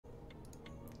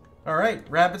All right,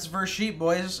 rabbits versus sheep,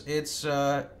 boys. It's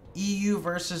EU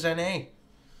versus NA.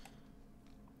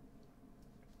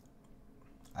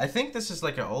 I think this is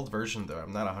like an old version, though.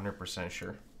 I'm not 100%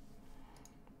 sure.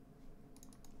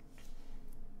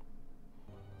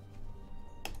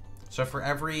 So for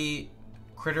every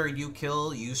critter you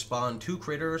kill, you spawn 2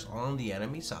 critters on the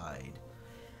enemy side.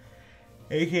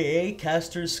 AKA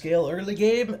casters scale early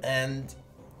game and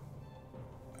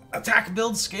attack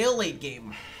build scale late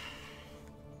game.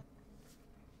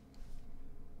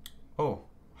 Oh,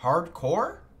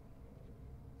 hardcore?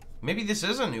 Maybe this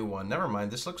is a new one. Never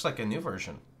mind. This looks like a new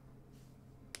version.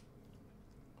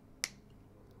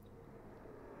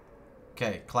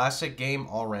 Okay, classic game,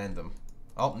 all random.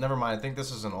 Oh, never mind. I think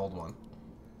this is an old one.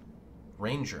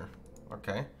 Ranger.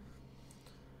 Okay.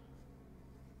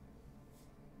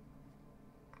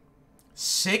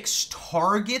 6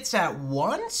 targets at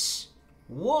once?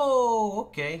 Whoa,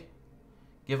 okay.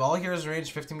 Give all heroes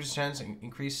range 15% chance and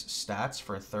increase stats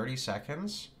for 30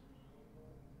 seconds.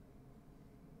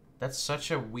 That's such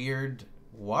a weird...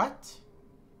 What?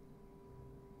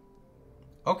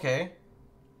 Okay.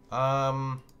 We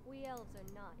elves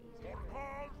are not easy.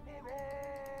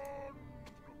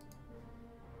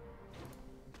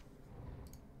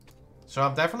 So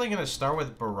I'm definitely going to start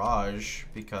with Barrage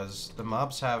because the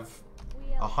mobs have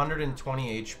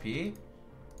 120 HP.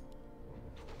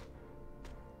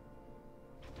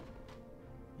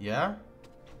 Yeah?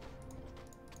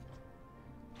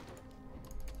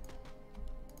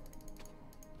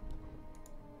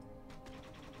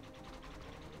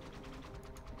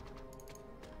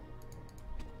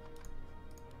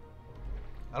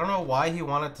 I don't know why he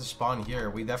wanted to spawn here.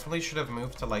 We definitely should have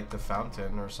moved to like the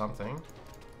fountain or something.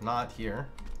 Not here.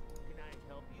 Can I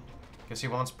help you? Guess he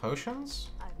wants potions?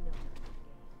 I've known games.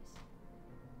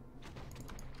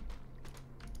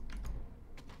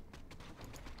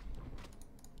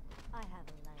 I have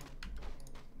a land.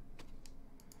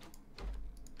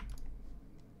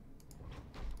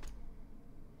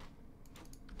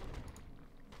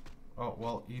 Oh,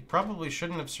 well, he probably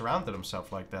shouldn't have surrounded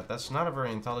himself like that. That's not a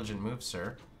very intelligent move,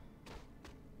 sir.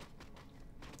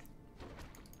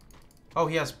 Oh,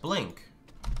 he has Blink.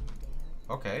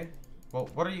 Okay. Well,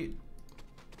 what are you...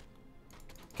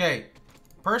 Okay.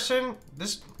 Person,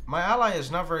 this... My ally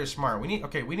is not very smart. We need...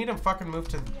 Okay, we need to fucking move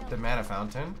to the mana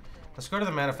fountain. Let's go to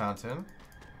the mana fountain.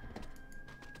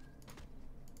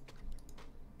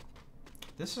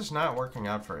 This is not working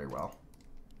out very well.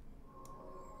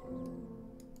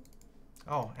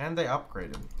 Oh, and they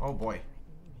upgraded. Oh boy.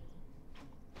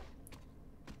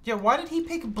 Yeah, why did he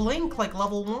pick Blink like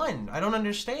level 1? I don't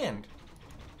understand.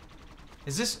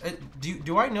 Is this...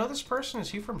 do I know this person? Is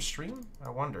he from stream?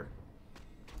 I wonder.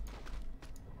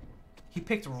 He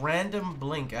picked random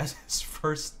Blink as his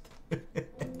first...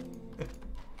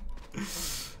 And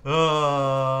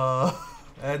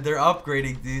they're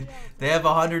upgrading, dude. They have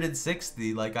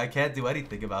 160. Like, I can't do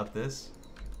anything about this.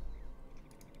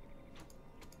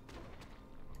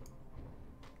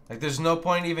 Like, there's no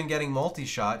point even getting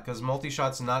multi-shot, because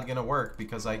multi-shot's not gonna work,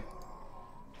 because I...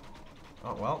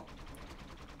 Oh, well.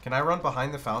 Can I run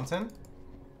behind the fountain?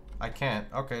 I can't.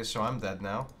 Okay, so I'm dead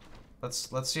now.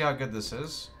 Let's see how good this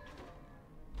is.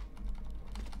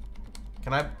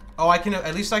 Can I... Oh, I can...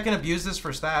 At least I can abuse this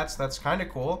for stats. That's kind of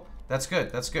cool. That's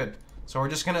good. That's good. So we're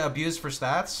just gonna abuse for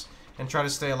stats and try to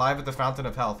stay alive at the Fountain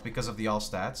of Health because of the all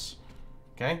stats.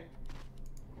 Okay?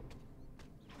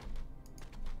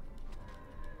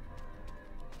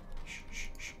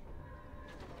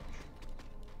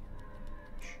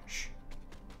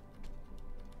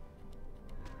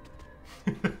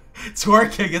 It's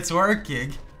working, it's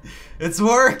working. It's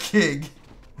working.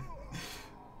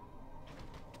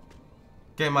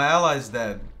 Okay, my ally's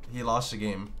dead. He lost the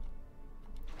game.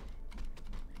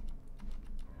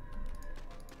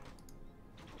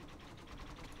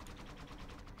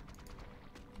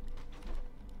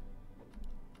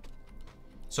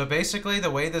 So basically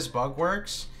the way this bug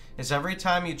works is every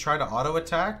time you try to auto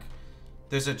attack,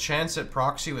 there's a chance it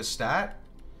procs you a stat.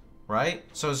 Right?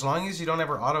 So as long as you don't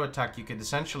ever auto-attack, you could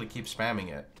essentially keep spamming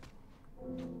it.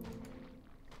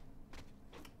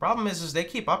 Problem is they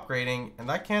keep upgrading,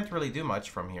 and I can't really do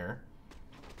much from here.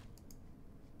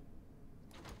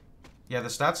 Yeah, the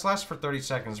stats last for 30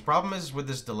 seconds. The problem is with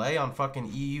this delay on fucking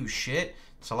EU shit,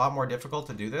 it's a lot more difficult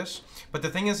to do this. But the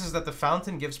thing is that the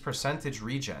fountain gives percentage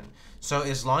regen. So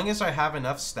as long as I have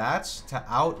enough stats to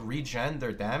out-regen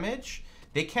their damage,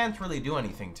 they can't really do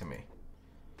anything to me.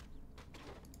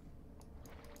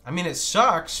 I mean, it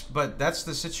sucks, but that's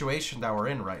the situation that we're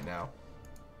in right now.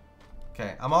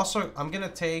 Okay, I'm gonna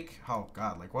take... Oh,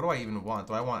 God, like, what do I even want?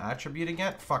 Do I want attribute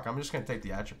again? Fuck, I'm just gonna take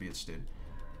the attributes, dude.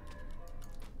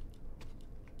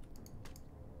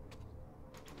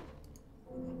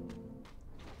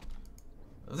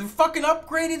 They fucking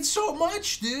upgraded so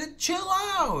much, dude. Chill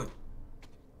out.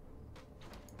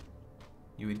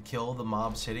 You would kill the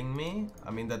mobs hitting me?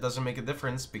 I mean, that doesn't make a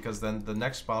difference because then the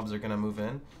next mobs are gonna move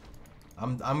in.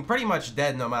 I'm pretty much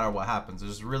dead no matter what happens.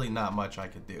 There's really not much I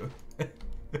could do.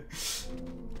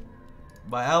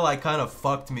 My ally kind of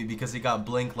fucked me because he got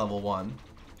Blink level 1.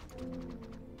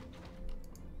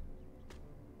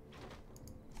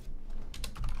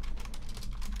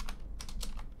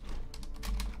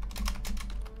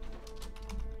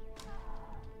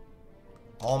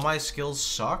 All my skills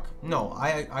suck? No,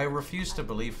 I refuse to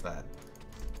believe that.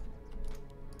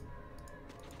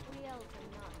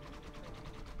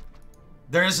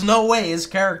 There is no way his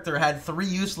character had 3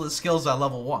 useless skills at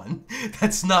level 1.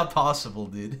 That's not possible,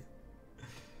 dude.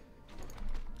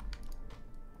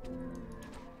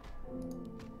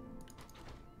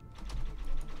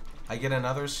 I get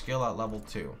another skill at level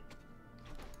 2.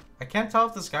 I can't tell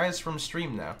if this guy is from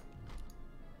stream now.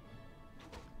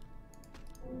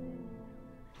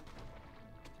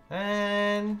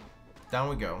 And down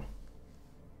we go.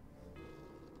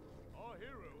 Our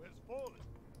hero has fallen.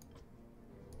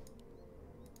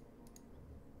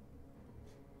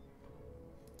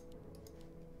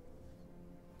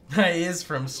 He is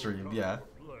from stream, yeah.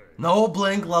 No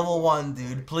Blink level 1,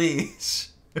 dude, please.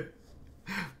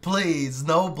 Please,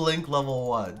 no Blink level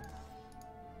 1.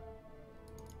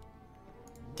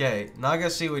 Okay,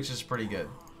 Nagasi, which is pretty good.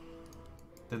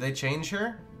 Did they change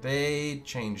her? They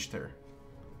changed her.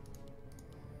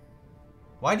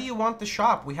 Why do you want the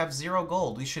shop? We have 0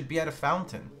 gold. We should be at a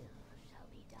fountain.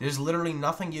 There's literally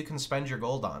nothing you can spend your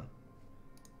gold on.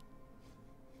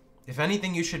 If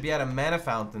anything, you should be at a mana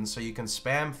fountain so you can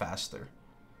spam faster.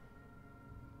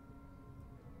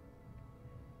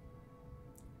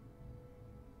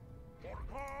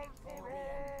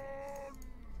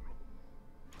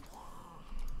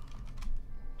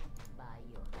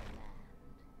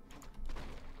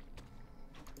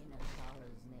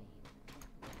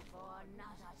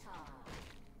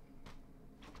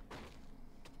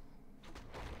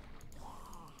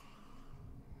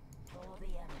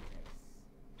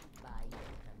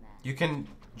 You can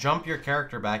jump your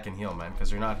character back and heal, man,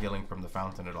 because you're not healing from the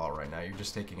fountain at all right now. You're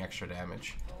just taking extra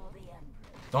damage.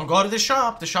 Don't go to the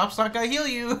shop. The shop's not gonna heal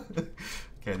you.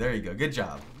 Okay, there you go. Good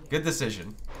job. Good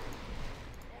decision.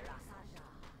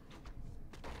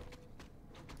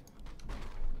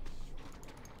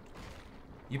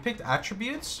 You picked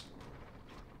attributes?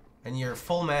 And you're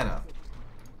full mana.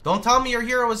 Don't tell me your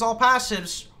hero is all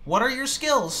passives. What are your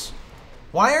skills?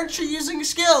 Why aren't you using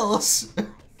skills?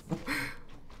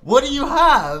 What do you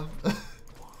have? I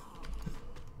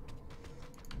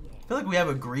feel like we have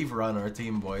a griever on our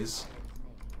team, boys.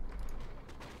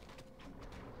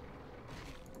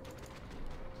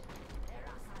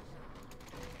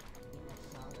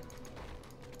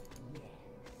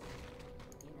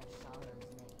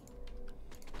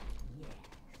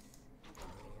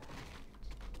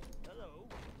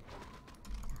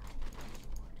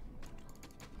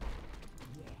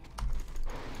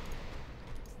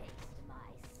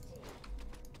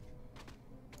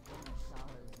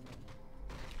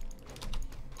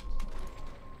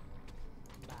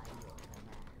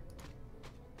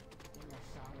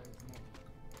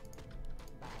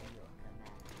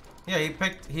 Yeah,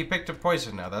 he picked a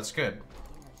poison now. That's good.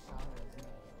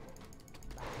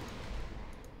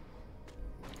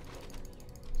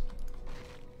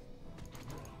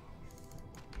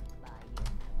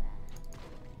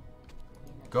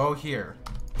 Go here.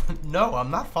 No, I'm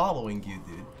not following you,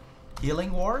 dude.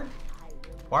 Healing ward?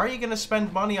 Why are you gonna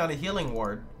spend money on a healing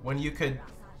ward when you could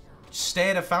stay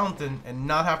at a fountain and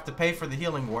not have to pay for the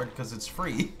healing ward because it's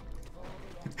free?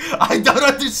 I don't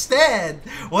understand.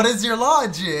 What is your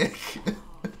logic?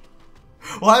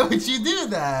 Why would you do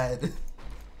that?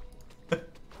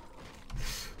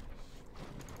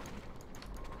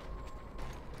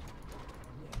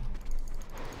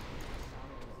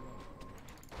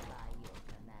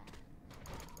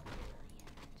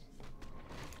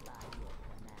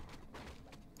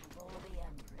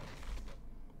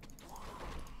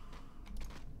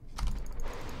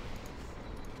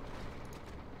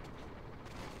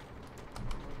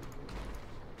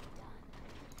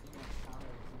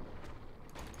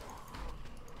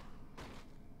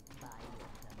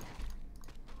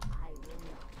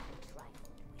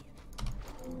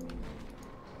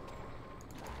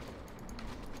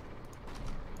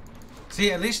 See,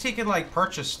 at least he can, like,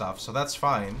 purchase stuff, so that's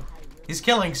fine. He's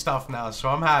killing stuff now, so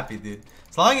I'm happy, dude.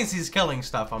 As long as he's killing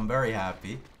stuff, I'm very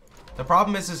happy. The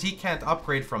problem is he can't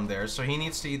upgrade from there, so he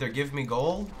needs to either give me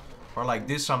gold or, like,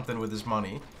 do something with his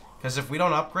money. Because if we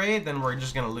don't upgrade, then we're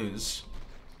just gonna lose.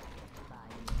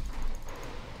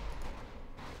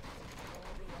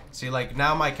 See, like,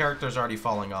 now my character's already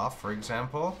falling off, for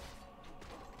example.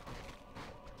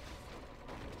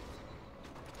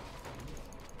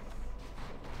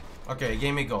 Okay,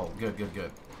 gave me gold. Good, good,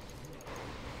 good.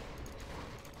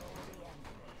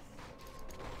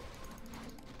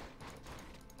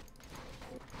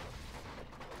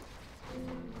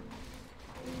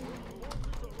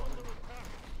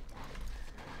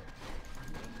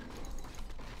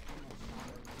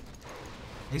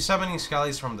 He's summoning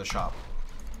skellies from the shop.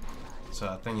 It's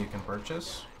a thing you can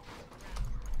purchase.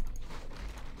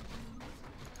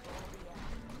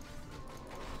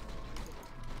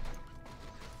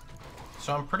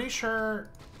 So I'm pretty sure...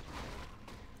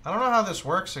 I don't know how this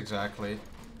works exactly.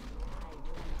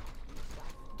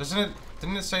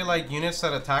 Didn't it say, like, units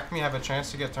that attack me have a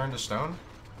chance to get turned to stone?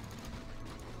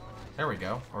 There we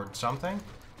go. Or something?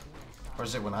 Or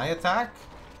is it when I attack?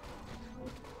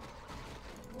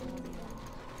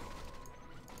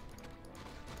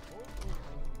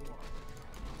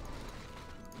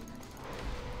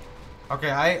 Okay,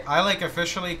 I like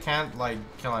officially can't like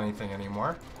kill anything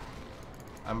anymore.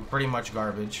 I'm pretty much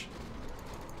garbage.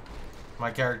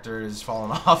 My character is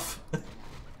falling off.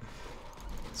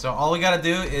 So all we gotta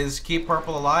do is keep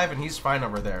purple alive and he's fine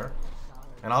over there.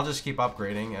 And I'll just keep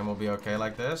upgrading and we'll be okay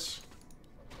like this.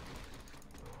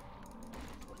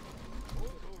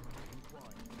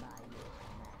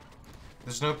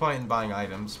 There's no point in buying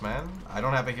items, man. I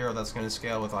don't have a hero that's gonna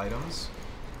scale with items.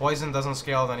 Poison doesn't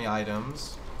scale with any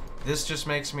items. This just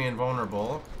makes me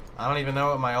invulnerable. I don't even know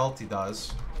what my ulti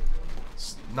does.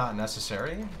 It's not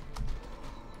necessary.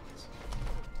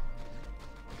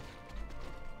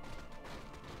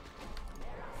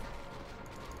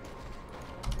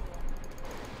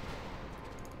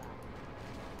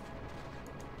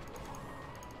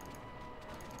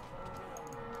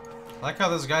 I like how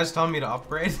this guy's telling me to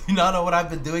upgrade. You not know what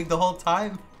I've been doing the whole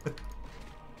time?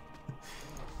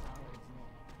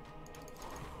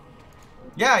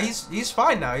 Yeah, he's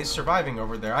fine now. He's surviving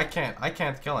over there. I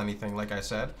can't kill anything, like I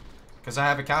said, because I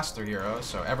have a caster hero,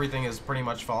 so everything is pretty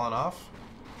much fallen off.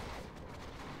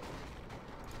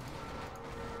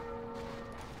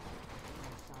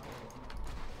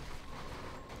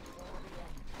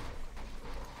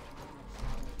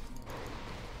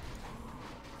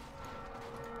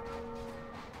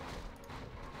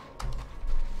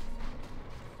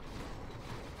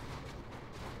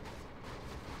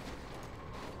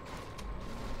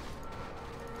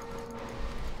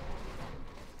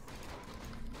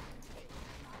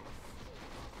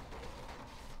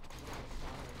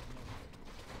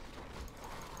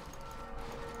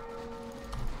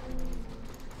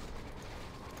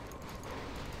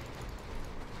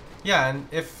 Yeah, and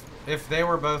if they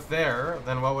were both there,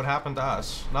 then what would happen to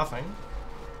us? Nothing.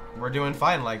 We're doing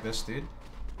fine like this, dude.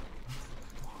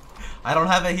 I don't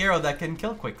have a hero that can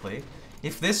kill quickly.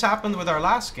 If this happened with our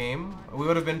last game, we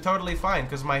would have been totally fine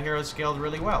because my hero scaled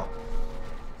really well.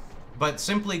 But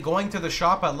simply going to the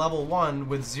shop at level 1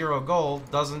 with 0 gold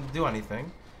doesn't do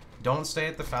anything. Don't stay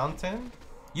at the fountain.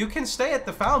 You can stay at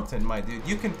the fountain, my dude.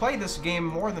 You can play this game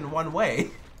more than one way.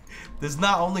 There's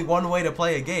not only one way to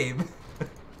play a game.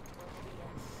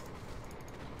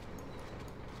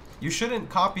 You shouldn't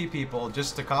copy people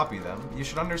just to copy them. You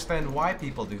should understand why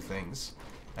people do things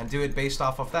and do it based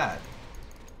off of that.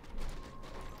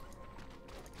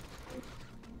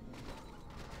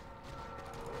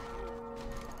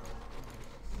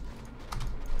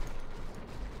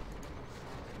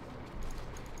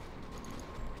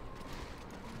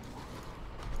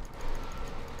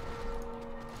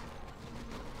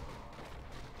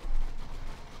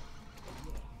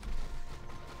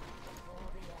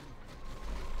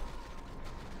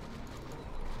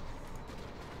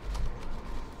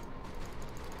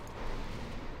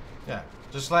 Yeah,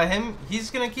 just let him,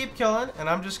 he's gonna keep killing, and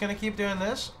I'm just gonna keep doing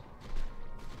this.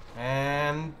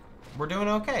 And we're doing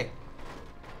okay.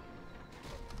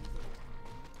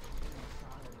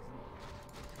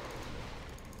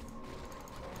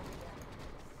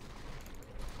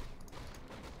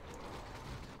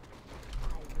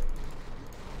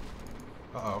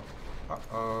 Uh-oh.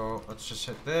 Uh-oh. Let's just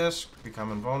hit this,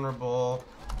 become invulnerable.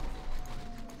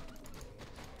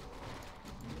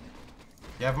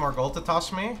 You have more gold to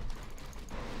toss me?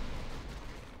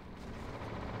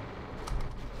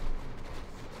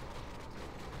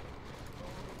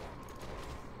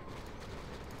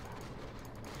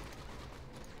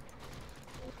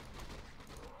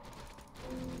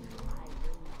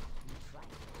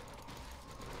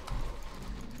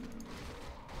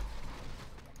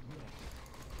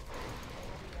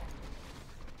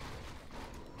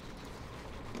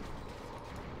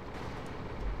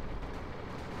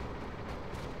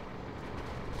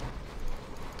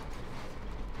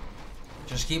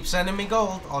 Just keep sending me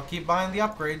gold. I'll keep buying the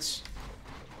upgrades.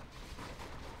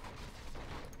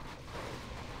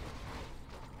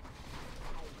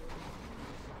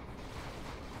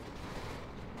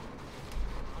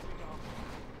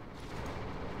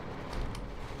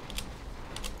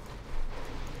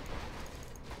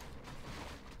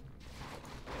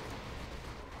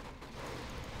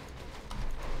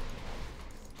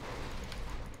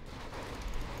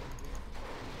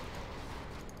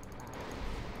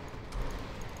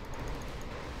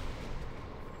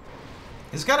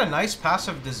 He's got a nice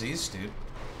passive disease, dude.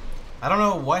 I don't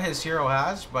know what his hero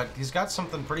has, but he's got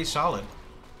something pretty solid.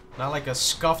 Not like a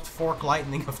scuffed fork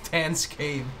lightning of Tan's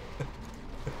Cave.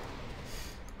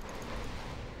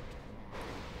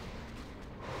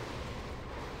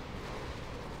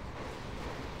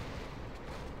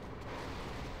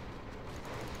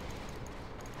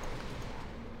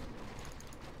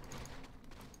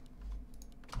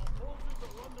 Our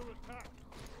forces are under attack.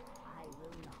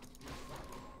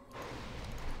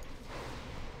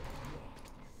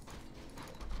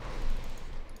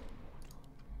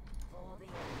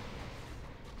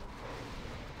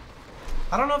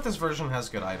 I don't know if this version has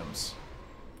good items.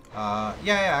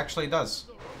 Yeah, actually it does.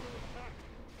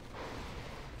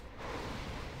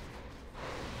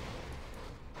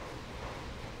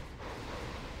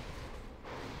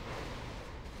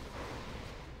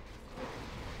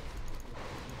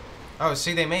 Oh,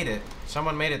 see, they made it.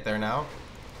 Someone made it there now.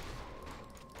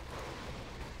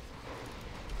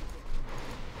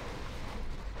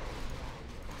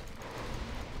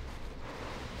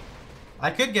 I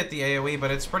could get the AoE,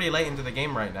 but it's pretty late into the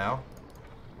game right now.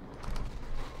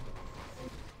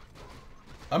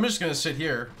 I'm just gonna sit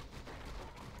here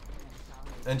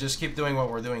and just keep doing what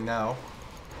we're doing now.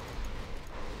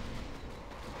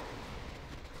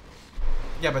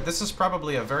 Yeah, but this is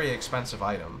probably a very expensive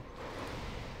item.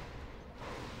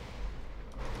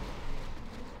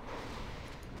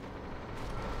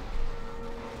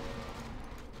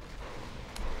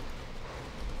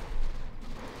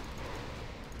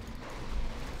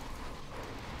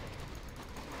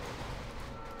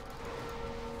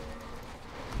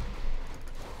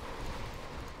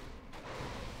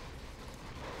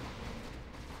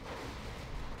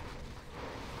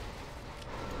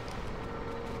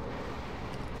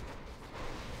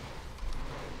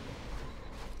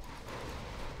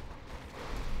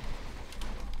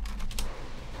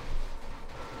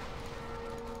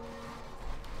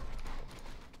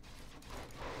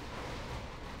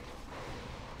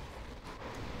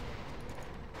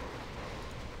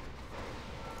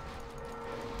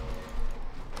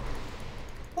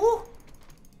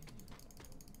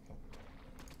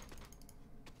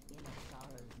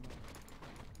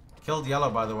 Killed yellow,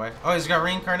 by the way. Oh, he's got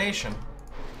reincarnation.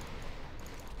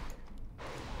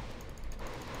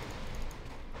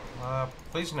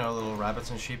 Please no, little rabbits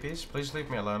and sheepies. Please leave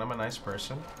me alone. I'm a nice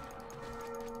person.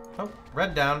 Oh,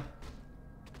 red down.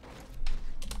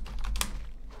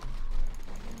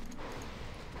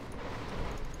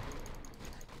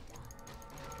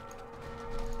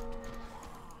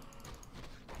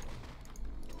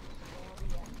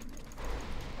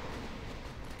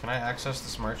 Can I access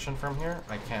this merchant from here?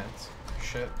 I can't.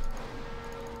 Shit.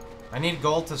 I need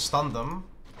gold to stun them.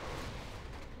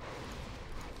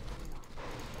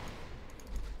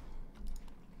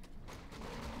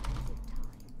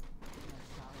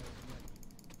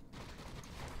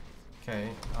 Okay,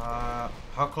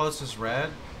 how close is red?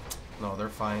 No, they're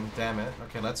fine. Damn it.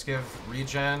 Okay, let's give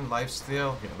regen,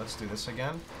 lifesteal. Here, let's do this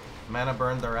again. Mana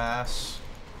burn their ass.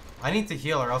 I need to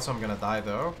heal or else I'm gonna die,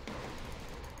 though.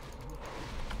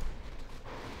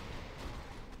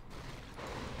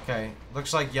 Okay,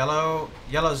 looks like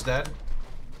yellow's dead.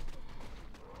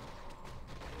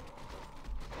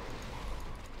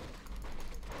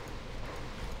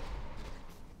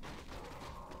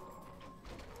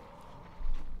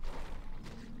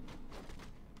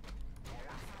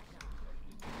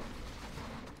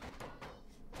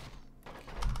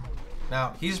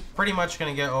 Now, he's pretty much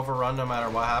gonna get overrun no matter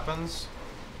what happens.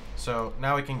 So,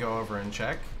 now we can go over and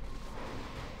check.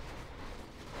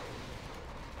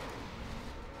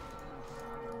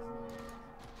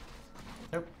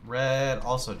 Yep, red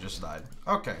also just died.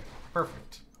 Okay,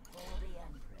 perfect.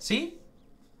 See?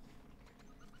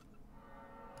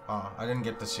 Oh, I didn't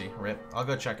get to see. Rip. I'll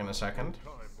go check in a second.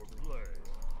 Time for play.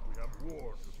 We have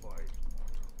war to fight.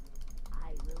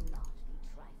 I will not be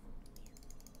trifled with.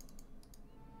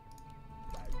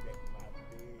 Direct my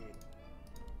blade.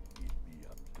 It be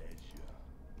a pleasure.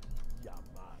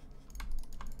 Yaman.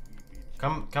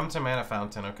 Come to Mana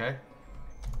Fountain, okay? It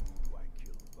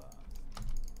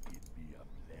be a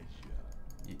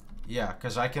pleasure. Yeah,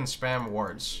 because I can spam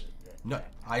wards. No,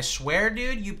 I swear,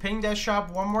 dude, you ping that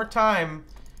shop one more time,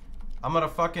 I'm gonna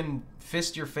fucking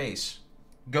fist your face.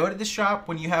 Go to the shop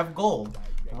when you have gold.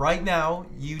 Right now,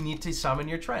 you need to summon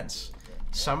your trance.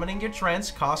 Summoning your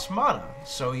trance costs mana,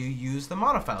 so you use the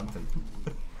mana fountain.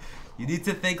 You need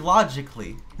to think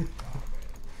logically.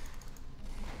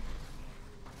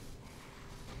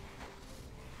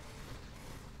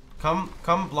 Come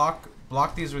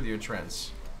block these with your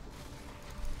trance.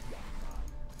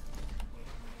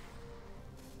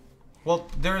 Well,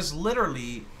 there's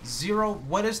literally zero.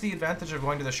 What is the advantage of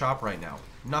going to the shop right now?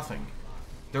 Nothing.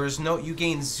 There is no. You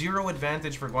gain zero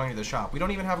advantage for going to the shop. We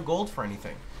don't even have gold for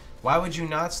anything. Why would you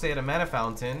not stay at a mana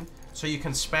fountain so you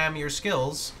can spam your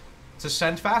skills to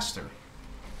send faster?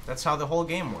 That's how the whole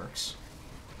game works.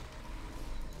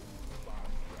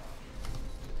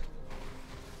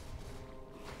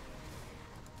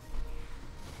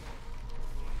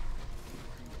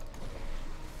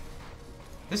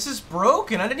 This is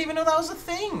broken. I didn't even know that was a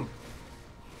thing.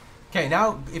 Okay,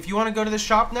 now if you want to go to the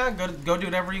shop now, go do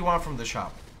whatever you want from the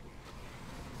shop.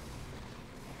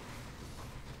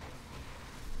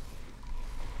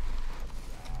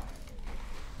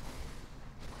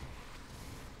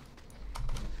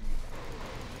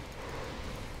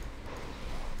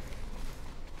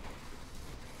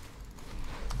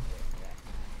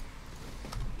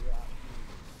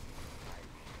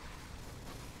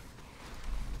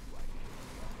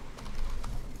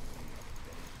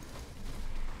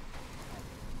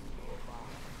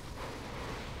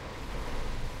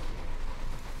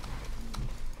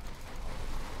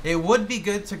 It would be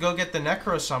good to go get the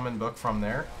Necro Summon book from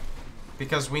there,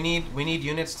 because we need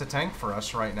units to tank for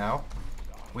us right now.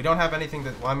 We don't have anything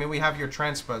that. Well, I mean, we have your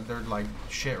trance, but they're like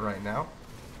shit right now.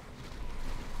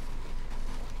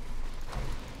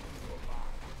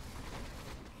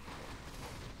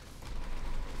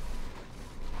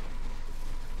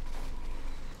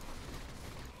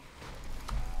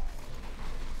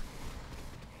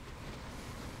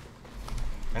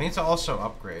 I need to also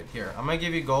upgrade. Here, I'm gonna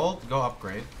give you gold. Go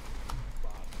upgrade.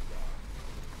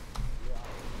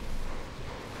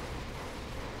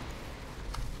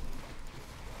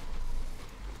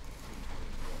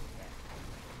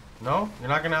 No? You're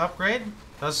not gonna upgrade?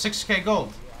 That's 6k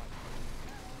gold.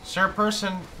 Sir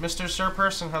Person, Mr. Sir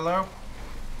Person, hello?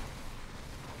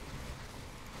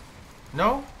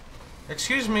 No?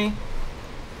 Excuse me.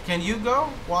 Can you go?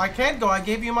 Well, I can't go. I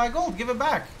gave you my gold. Give it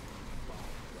back.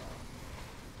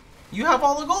 You have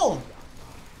all the gold.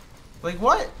 Like,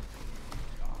 what?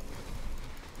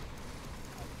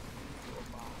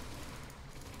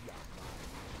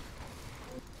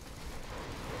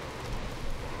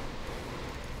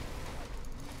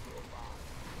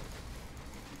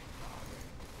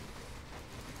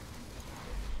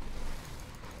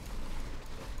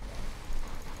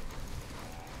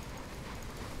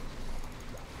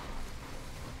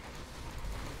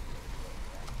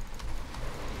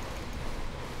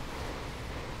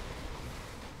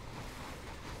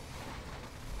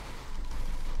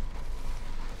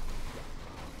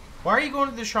 Why are you going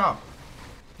to the shop?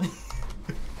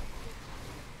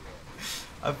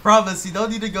 I promise, you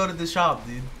don't need to go to the shop,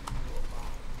 dude.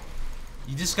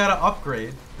 You just gotta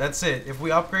upgrade. That's it. If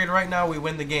we upgrade right now, we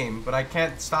win the game. But I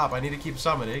can't stop. I need to keep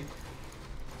summoning.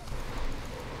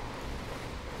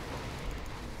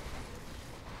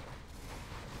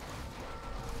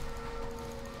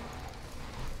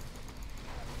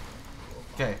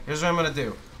 Okay, here's what I'm gonna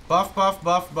do. Buff, buff,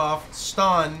 buff, buff,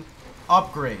 stun,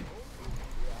 upgrade.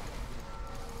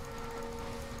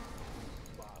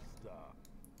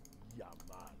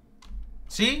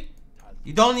 See?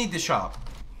 You don't need the shop.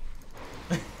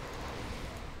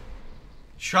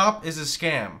 Shop is a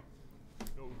scam.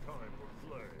 No time for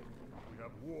play. We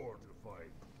have war to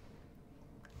fight.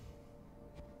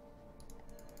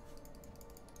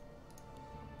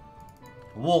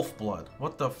 Wolf blood.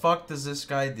 What the fuck does this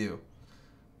guy do?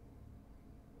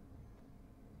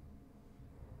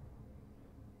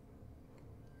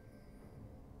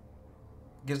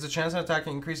 Gives the chance on attack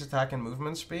and increase attack and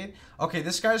movement speed. Okay,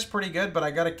 this guy's pretty good, but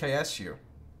I gotta KS you.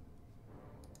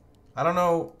 I don't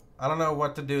know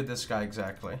what to do with this guy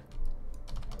exactly.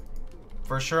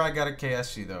 For sure I gotta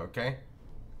KS you though, okay?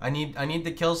 I need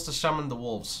the kills to summon the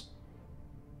wolves.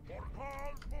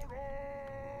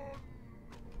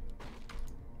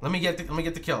 Let me get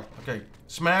the kill. Okay.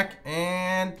 Smack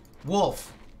and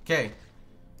wolf. Okay.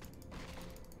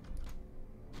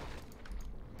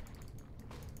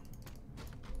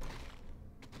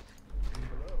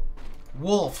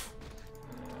 Wolf.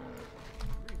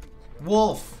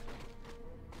 Wolf.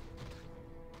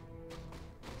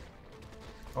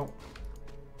 Oh.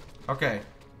 Okay.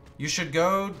 You should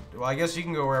go... Well, I guess you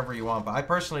can go wherever you want, but I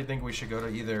personally think we should go to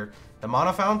either the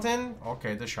Mana Fountain...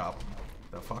 Okay, the shop.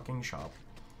 The fucking shop.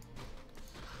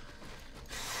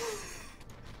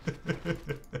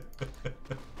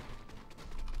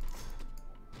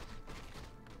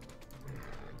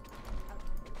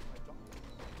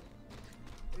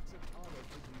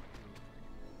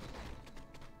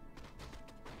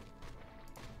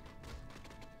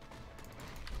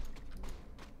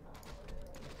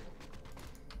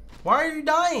 Why are you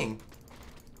dying?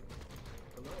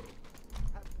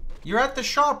 You're at the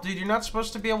shop, dude. You're not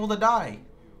supposed to be able to die.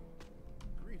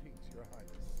 Greetings, Your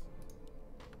Highness.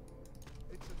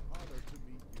 It's an honor to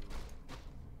meet you.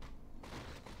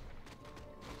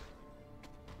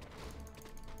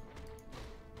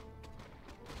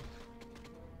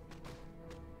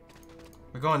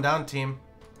 We're going down, team.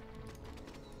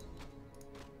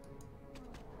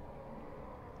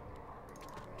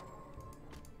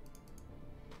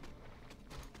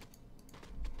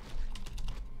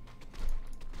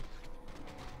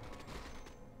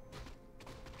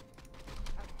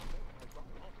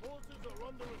 Our forces are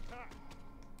under attack.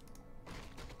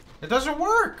 It doesn't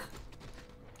work.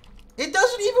 It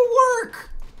doesn't even work.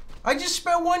 I just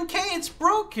spent 1K. It's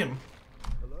broken.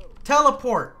 Hello.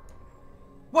 Teleport.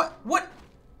 What?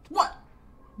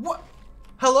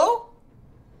 Hello?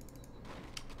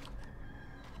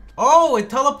 Oh, it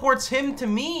teleports him to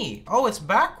me. Oh, it's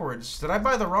backwards. Did I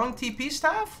buy the wrong TP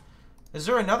staff? Is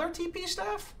there another TP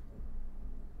staff?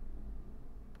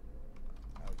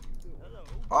 How do you do? Hello.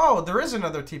 Oh, there is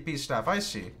another TP staff. I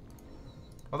see.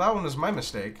 Well, that one was my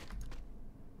mistake.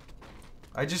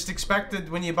 I just expected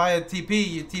when you buy a TP,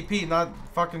 you TP, not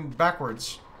fucking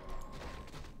backwards.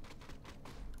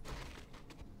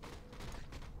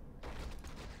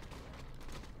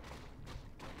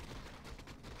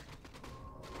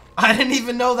 I didn't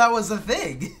even know that was a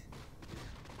thing.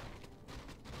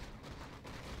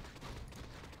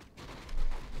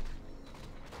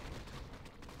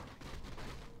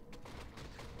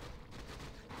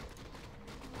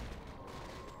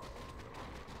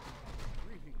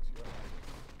 Greetings, Your Highness.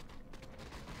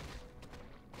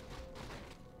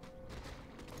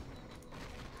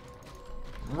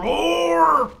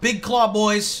 Roar! Big claw,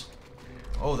 boys.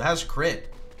 Oh, that has crit.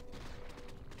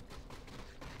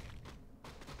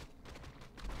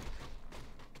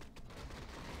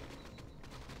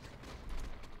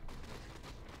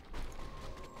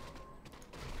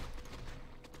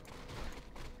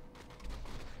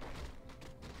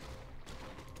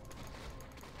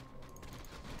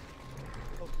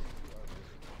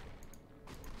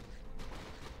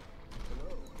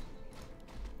 Hello.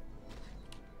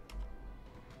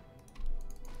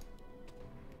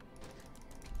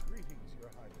 Greetings, Your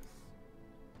Highness.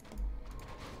 How do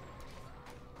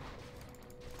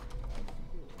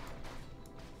you do?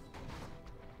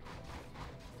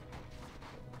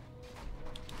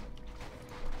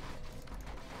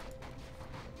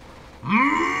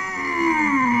 Mmm.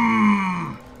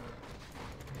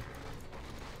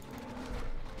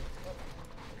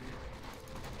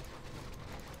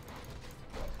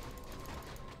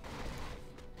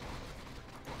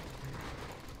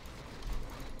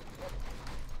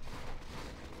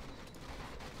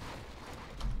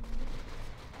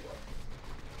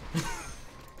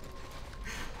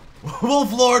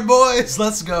 Wolf Lord, boys,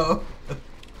 let's go.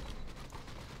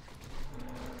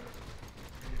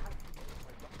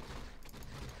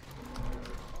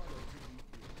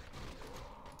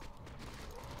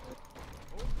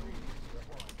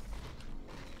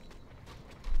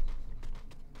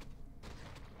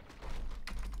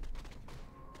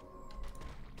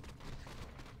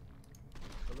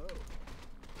 Hello.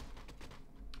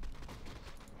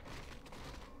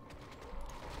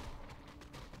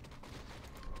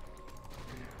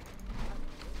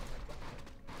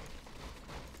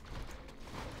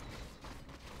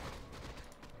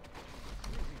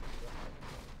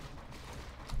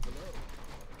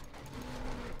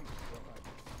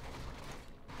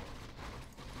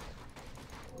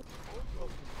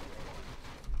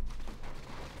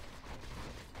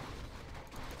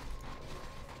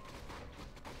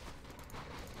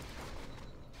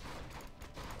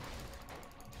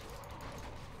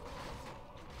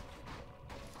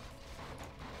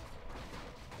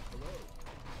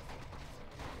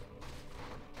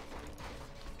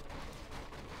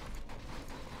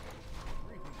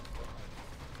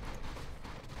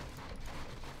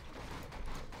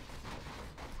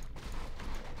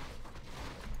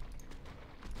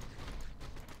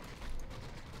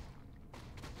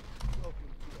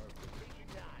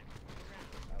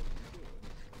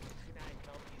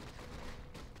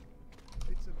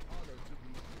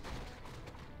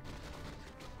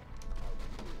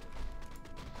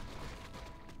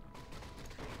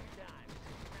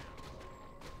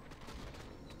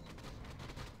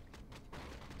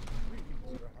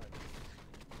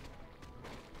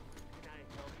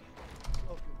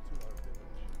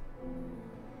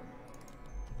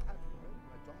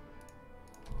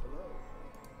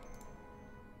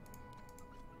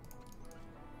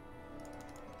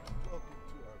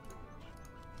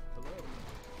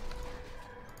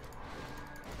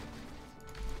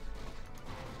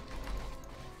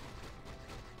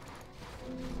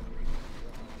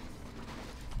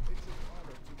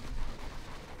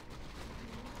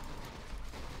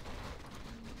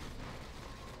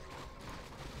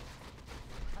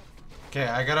 Okay,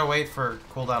 I gotta wait for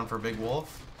cooldown for Big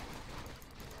Wolf.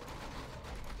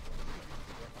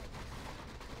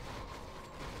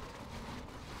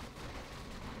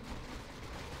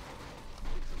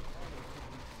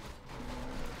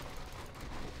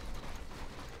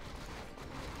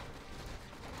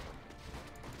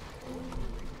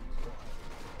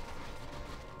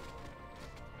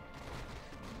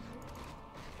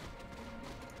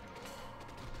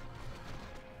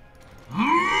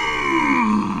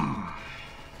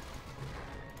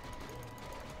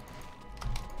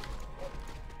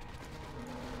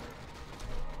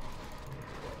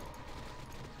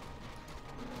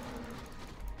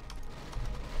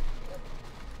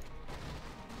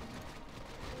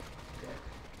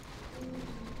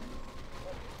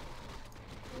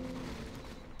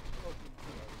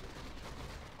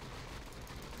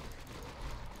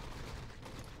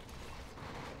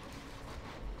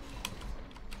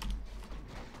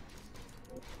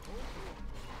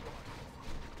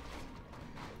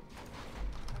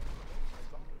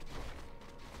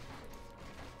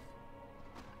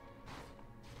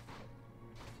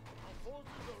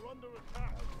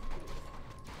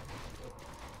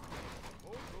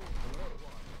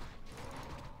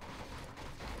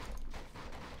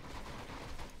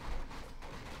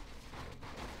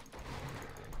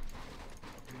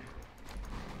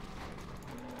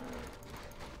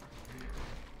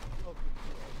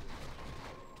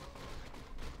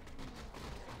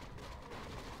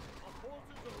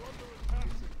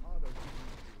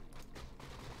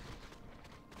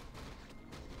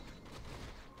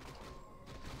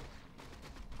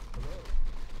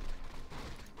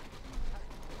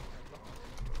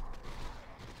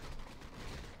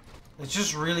 It's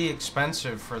just really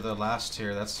expensive for the last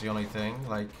tier, that's the only thing.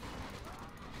 Like,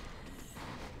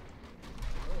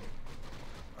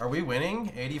 are we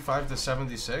winning? 85 to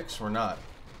 76? We're not.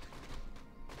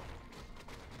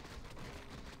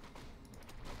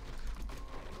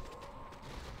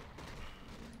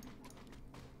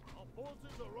 Our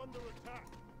forces are under attack.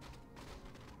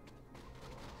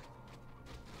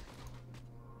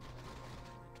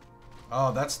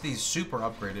 Oh, that's the super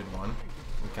upgraded one.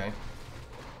 Okay.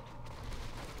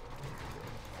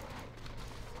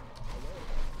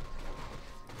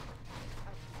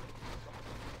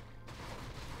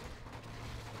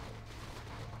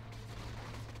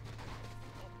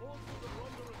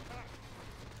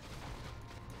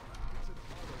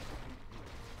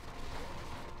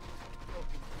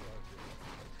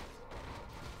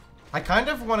 I kind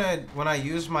of want to, when I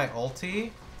use my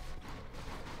ulti...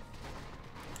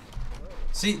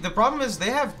 See, the problem is they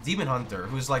have Demon Hunter,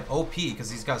 who's like OP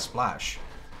because he's got Splash.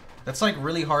 That's like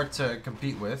really hard to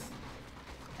compete with.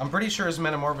 I'm pretty sure his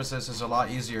Metamorphosis is a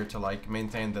lot easier to like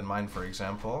maintain than mine, for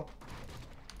example.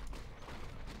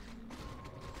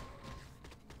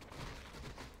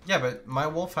 Yeah, but my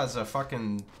wolf has a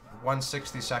fucking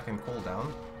 160-second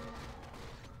cooldown.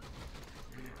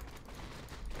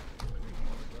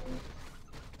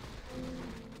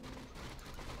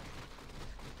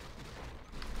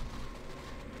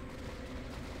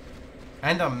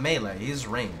 And a melee, he's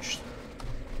ranged.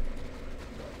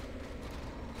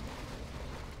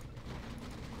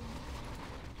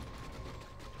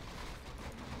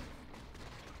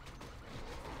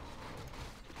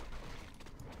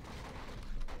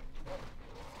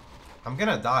 I'm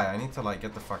gonna die. I need to like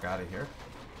get the fuck out of here.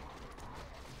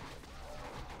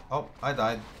 Oh, I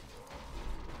died.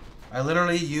 I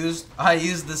literally used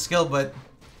the skill, but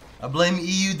I blame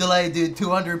EU delay, dude.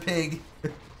 200 pig.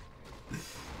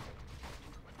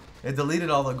 It deleted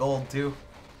all the gold too.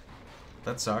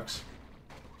 That sucks.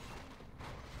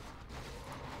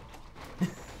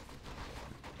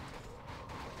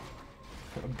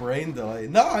 A brain delay.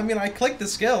 No, I mean I clicked the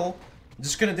skill. I'm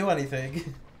just gonna do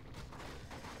anything.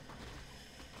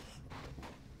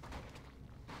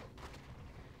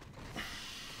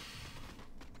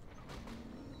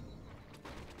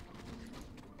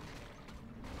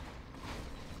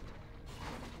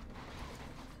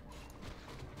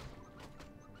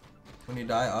 When you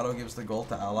die, auto gives the gold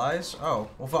to allies. Oh,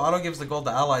 well, if auto gives the gold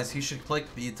to allies, he should click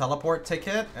the teleport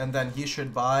ticket, and then he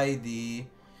should buy the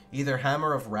either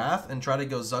Hammer of Wrath and try to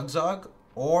go Zug Zug,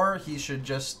 or he should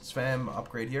just spam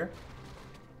upgrade here.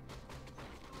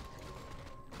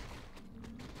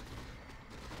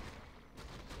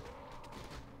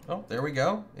 Oh, there we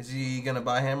go. Is he gonna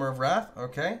buy Hammer of Wrath?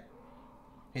 Okay,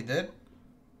 he did.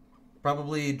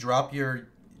 Probably drop your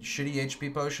shitty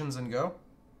HP potions and go.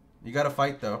 You gotta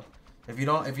fight though. If you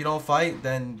don't fight,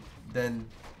 then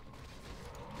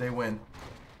they win.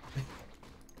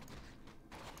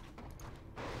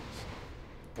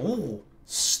 Ooh,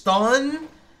 stun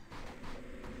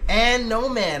and no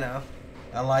mana.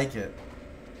 I like it.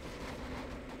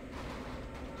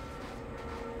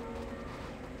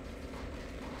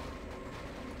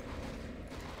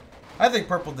 I think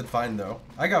purple did fine, though.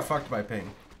 I got fucked by pink.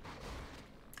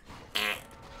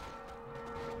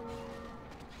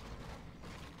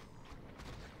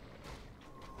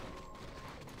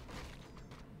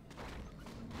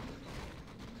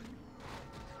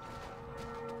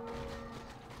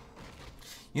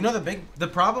 You know, the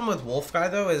problem with Wolf Guy,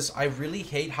 though, is I really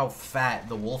hate how fat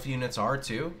the wolf units are,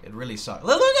 too. It really sucks.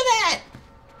 Look at that!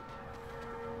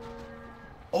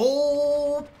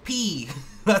 OP.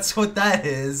 That's what that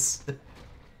is.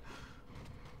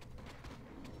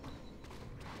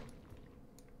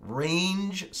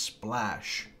 Range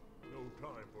splash. No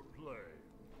time for play.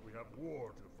 We have war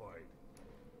to fight.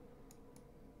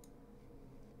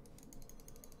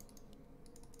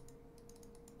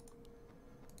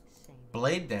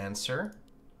 Blade Dancer.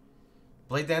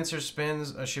 Blade Dancer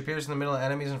spins. She appears in the middle of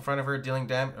enemies in front of her, dealing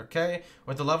damage. Okay.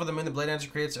 With the love of the moon, the Blade Dancer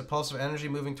creates a pulse of energy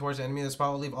moving towards the enemy. The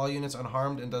spot will leave all units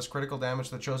unharmed and does critical damage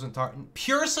to the chosen target.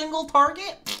 Pure single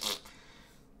target?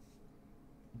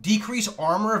 Decrease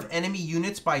armor of enemy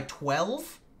units by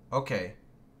 12? Okay.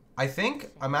 I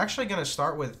think I'm actually going to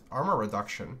start with armor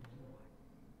reduction.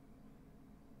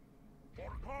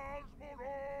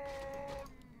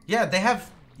 Yeah, they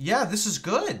have... Yeah, this is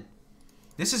good.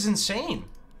 This is insane.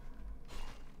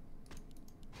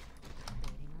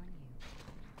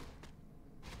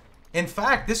 In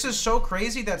fact, this is so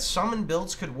crazy that summon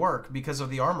builds could work because of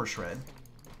the armor shred.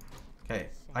 Okay,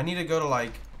 I need to go to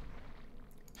like...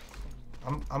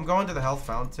 I'm going to the health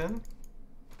fountain.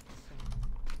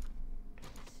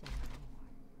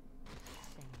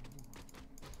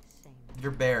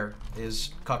 Your bear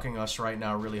is cucking us right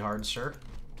now really hard, sir.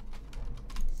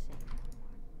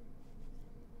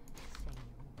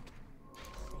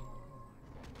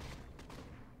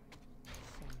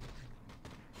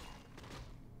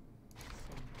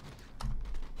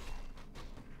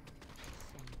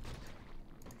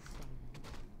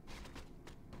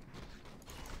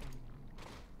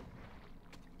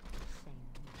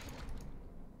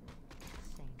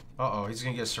 Uh-oh, he's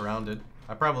gonna get surrounded.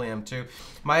 I probably am too.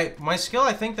 My skill,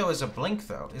 I think, though, is a blink,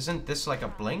 though. Isn't this like a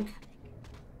blink?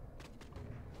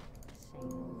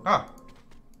 Ah.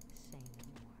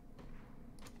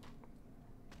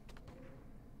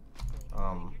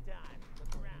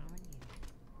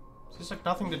 This has like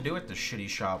nothing to do with the shitty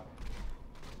shop.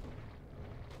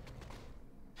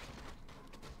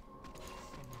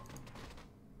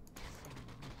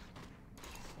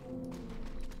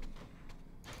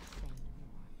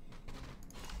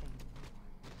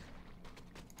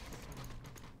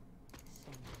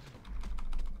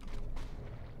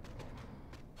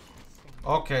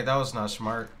 Okay, that was not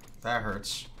smart. That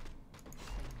hurts.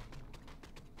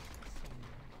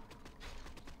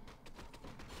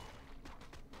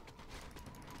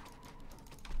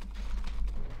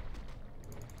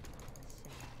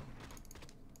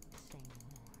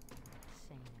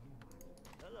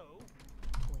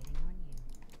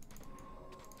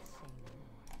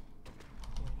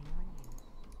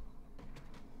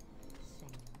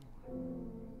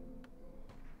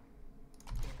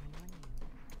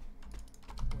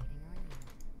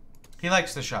 He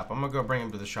likes the shop. I'm gonna go bring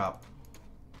him to the shop.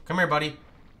 Come here, buddy.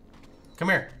 Come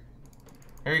here.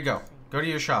 Here you go. Go to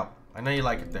your shop. I know you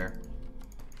like it there.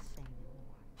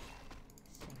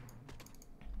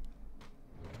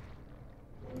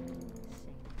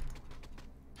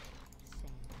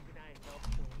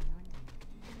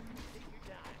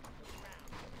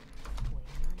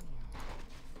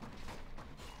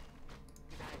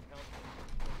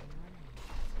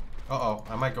 Uh-oh,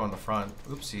 I might go in the front.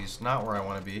 Oopsies, not where I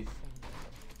want to be.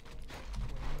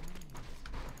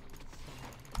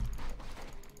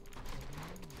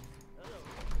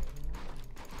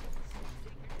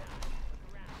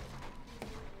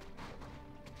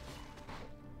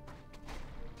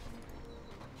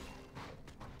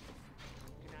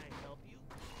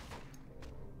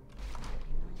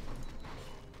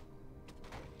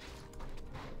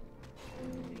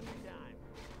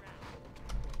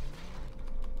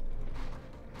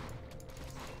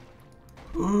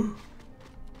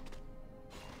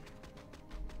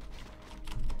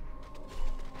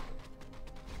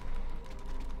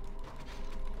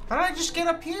 How did I just get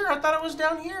up here? I thought it was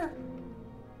down here.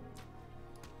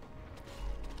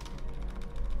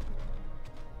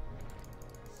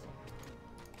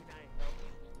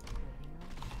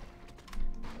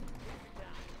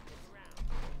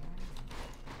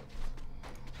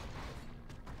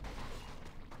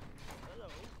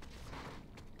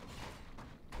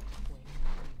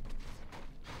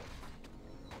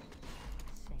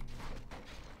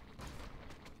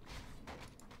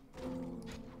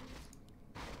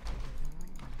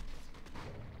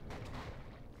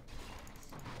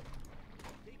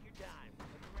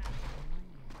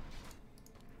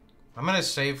 I'm gonna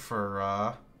save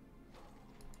for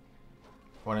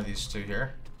one of these two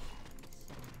here.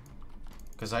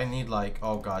 Because I need like,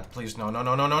 oh god, please no, no,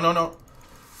 no, no, no, no, no.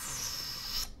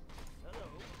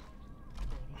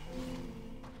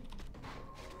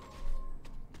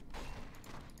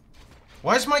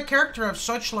 Why does my character have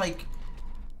such like...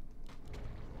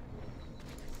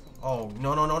 Oh,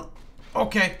 no, no, no.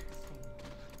 Okay.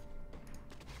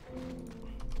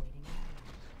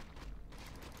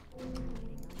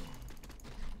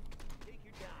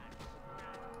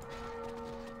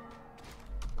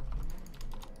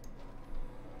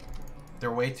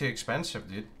 They're way too expensive,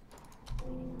 dude.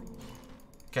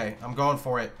 Okay, I'm going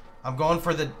for it. I'm going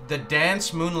for the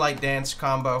dance, moonlight dance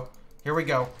combo. Here we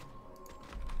go.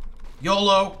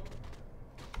 YOLO!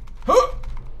 Huh!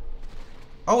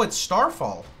 Oh, it's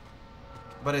Starfall.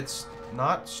 But it's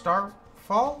not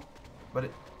Starfall? But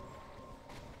it...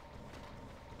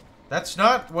 That's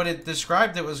not what it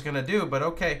described it was gonna do, but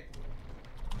okay.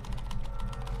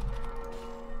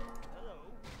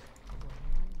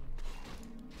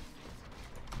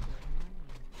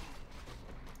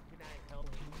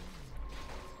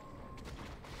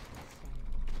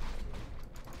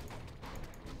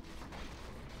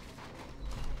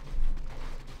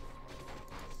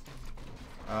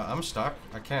 I'm stuck.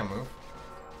 I can't move.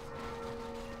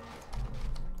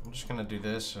 I'm just gonna do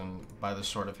this and buy the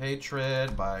Sword of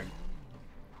Hatred, I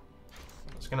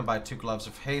was gonna buy 2 Gloves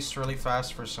of Haste really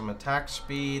fast for some attack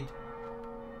speed.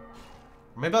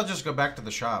 Maybe I'll just go back to the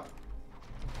shop.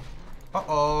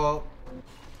 Uh-oh.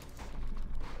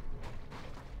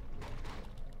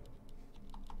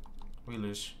 We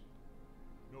lose.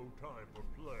 No time for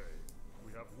play.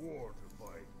 We have war to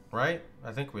fight. Right?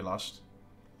 I think we lost.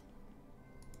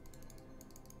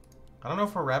 I don't know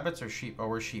if we're rabbits or sheep. Oh,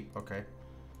 we're sheep. Okay.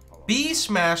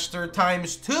 Beastmaster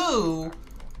times 2.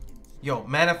 Yo,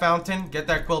 Mana Fountain, get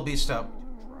that Quill Beast up.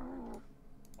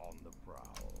 On the prowl.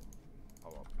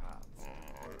 Our paths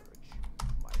converge.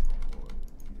 My warriors.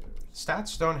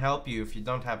 Stats don't help you if you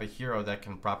don't have a hero that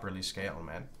can properly scale,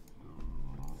 man.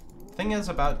 Thing is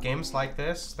about games like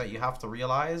this that you have to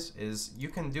realize is you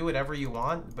can do whatever you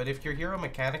want, but if your hero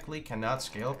mechanically cannot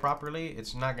scale properly,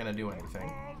 it's not gonna do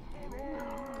anything.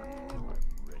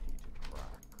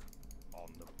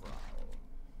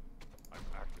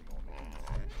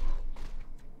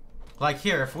 Like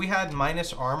here, if we had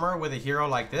minus armor with a hero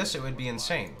like this, it would be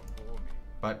insane.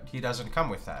 But he doesn't come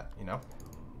with that, you know?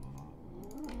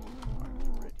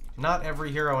 Not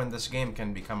every hero in this game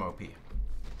can become OP.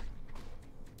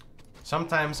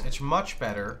 Sometimes it's much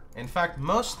better, in fact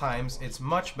most times it's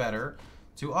much better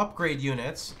to upgrade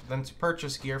units than to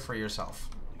purchase gear for yourself.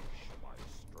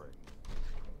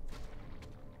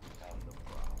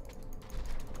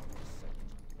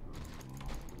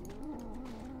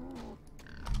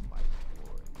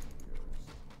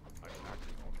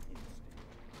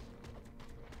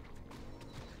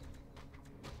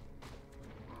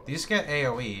 These get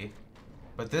AoE,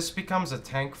 but this becomes a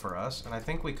tank for us, and I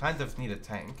think we kind of need a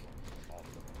tank.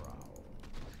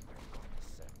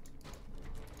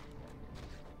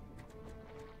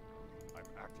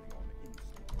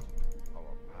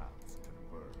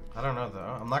 I don't know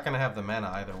though. I'm not gonna have the mana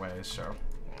either way, so.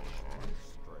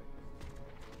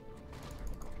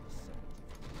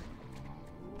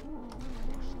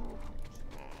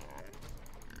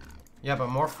 Yeah, but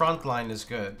more frontline is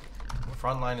good.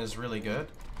 Frontline is really good.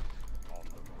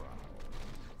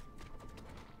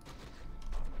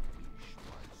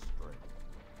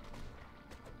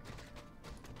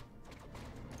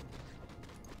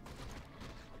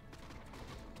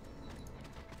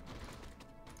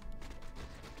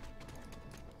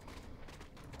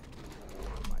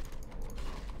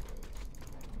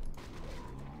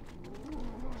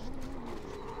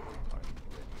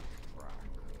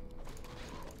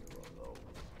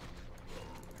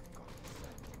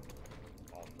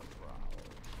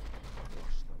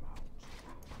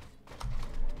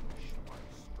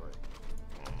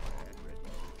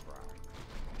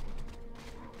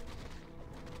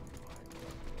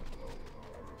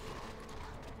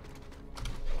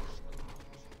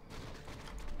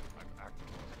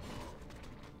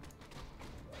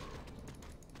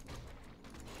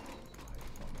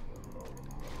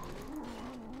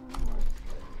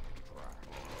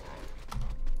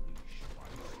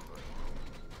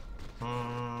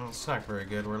 It's not very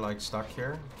good. We're like stuck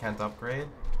here. Can't upgrade.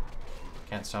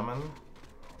 Can't summon.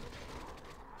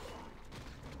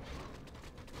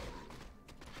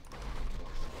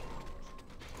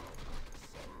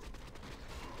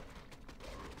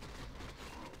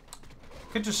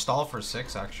 Could just stall for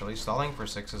 6 actually. Stalling for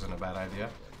 6 isn't a bad idea.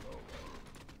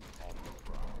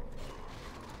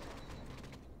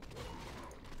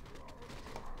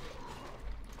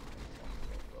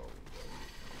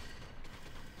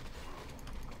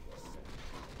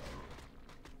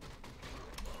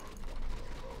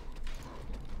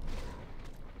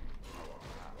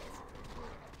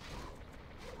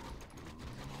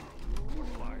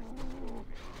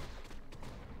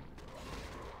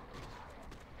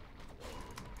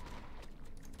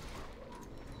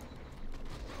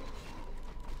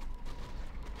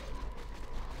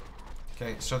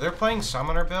 Okay, so they're playing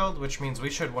Summoner build, which means we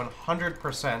should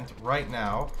 100% right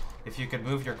now, if you could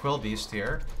move your Quill Beast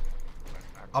here,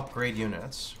 upgrade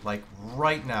units. Like,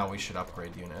 right now we should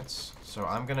upgrade units. So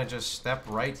I'm gonna just step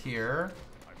right here,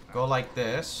 go like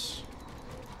this.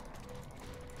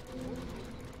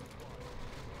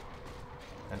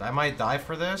 And I might die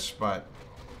for this, but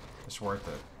it's worth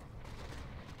it.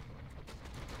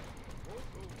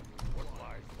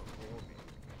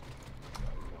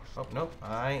 Oh, nope.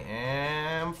 I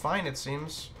am fine, it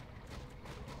seems.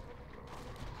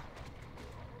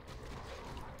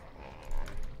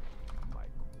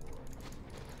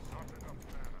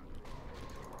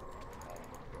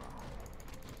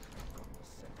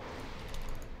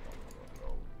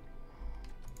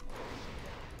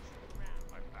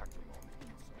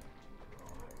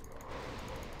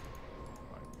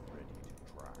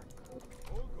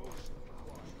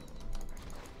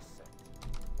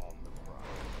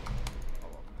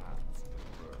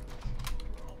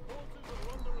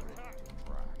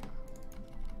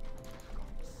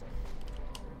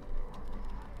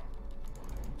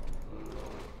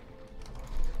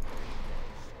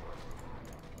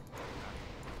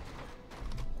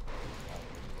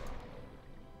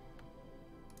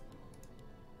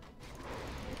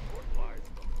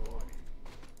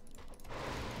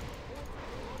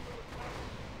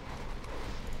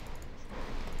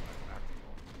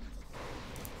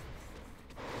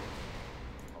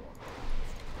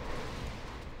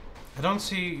 I don't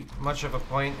see much of a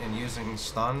point in using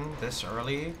stun this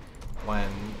early when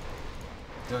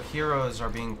the heroes are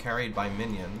being carried by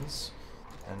minions.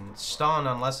 And stun,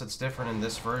 unless it's different in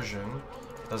this version,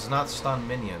 does not stun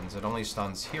minions, it only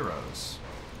stuns heroes.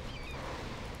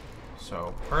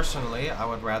 So, personally, I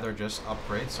would rather just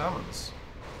upgrade summons.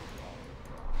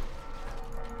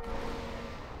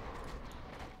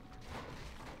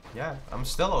 Yeah, I'm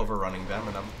still overrunning them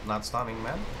and I'm not stunning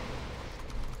men.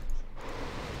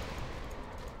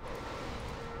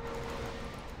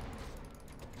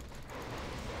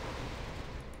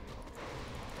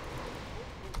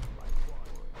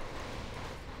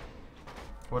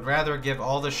 Would rather give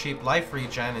all the sheep life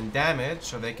regen and damage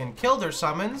so they can kill their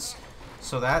summons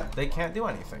so that they can't do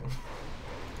anything.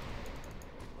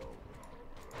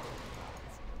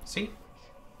 See?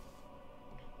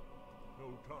 No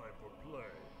time for play.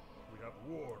 We have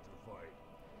war to fight.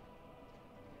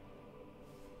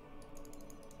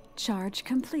 Charge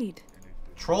complete.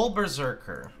 Troll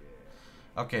Berserker.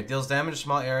 Okay, deals damage to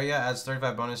small area, adds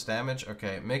 35 bonus damage.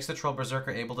 Okay, makes the Troll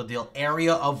Berserker able to deal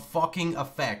area of fucking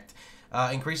effect.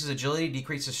 Increases agility,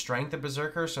 decreases strength of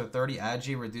Berserker, so 30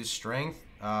 agi, reduced strength.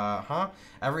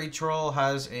 Every troll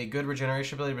has a good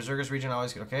regeneration ability. Berserker's regen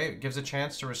always... Okay, gives a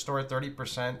chance to restore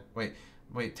 30%...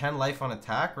 Wait, 10 life on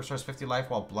attack. Restores 50 life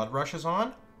while Blood Rush is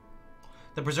on.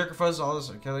 The Berserker foes all his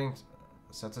killing...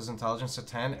 Sets his intelligence to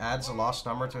 10. Adds a lost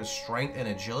number to his strength and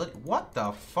agility. What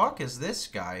the fuck is this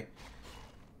guy?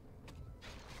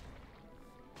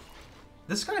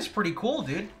 This guy's pretty cool,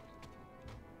 dude.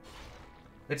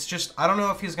 It's just, I don't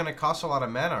know if he's gonna cost a lot of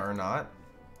mana or not.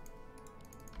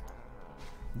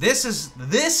 This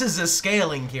is a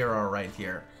scaling hero right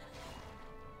here.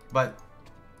 But,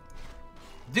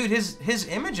 dude, his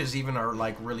images even are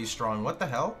like really strong. What the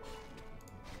hell?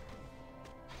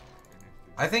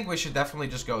 I think we should definitely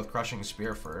just go with Crushing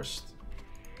Spear first.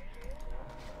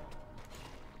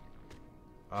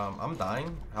 I'm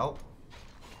dying. Help.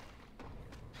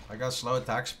 I got slow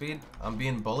attack speed. I'm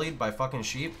being bullied by fucking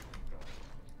sheep.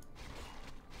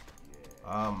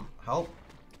 Help.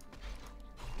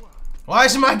 Why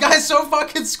is my guy so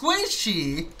fucking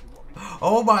squishy?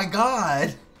 Oh my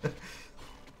god.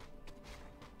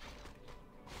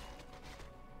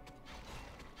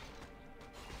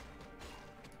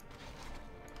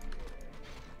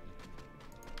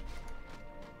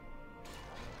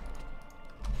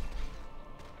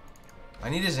 I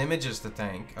need his images to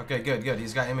tank. Okay, good, good.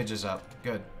 He's got images up.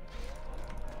 Good.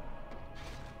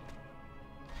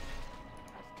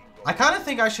 I kind of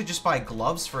think I should just buy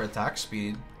gloves for attack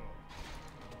speed.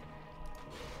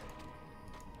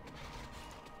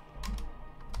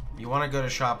 You want to go to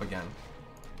shop again.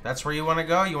 That's where you want to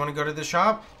go? You want to go to the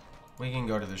shop? We can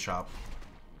go to the shop.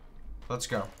 Let's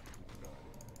go.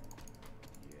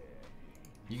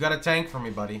 You got a tank for me,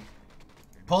 buddy.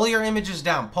 Pull your images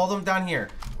down. Pull them down here.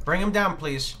 Bring them down,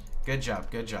 please. Good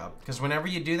job, good job. Because whenever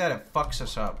you do that, it fucks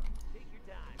us up.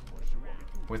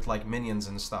 With, like, minions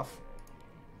and stuff.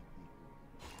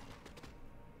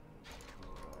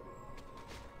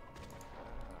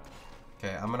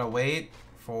 Okay, I'm gonna wait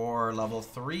for level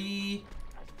 3.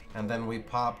 And then we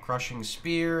pop Crushing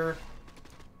Spear.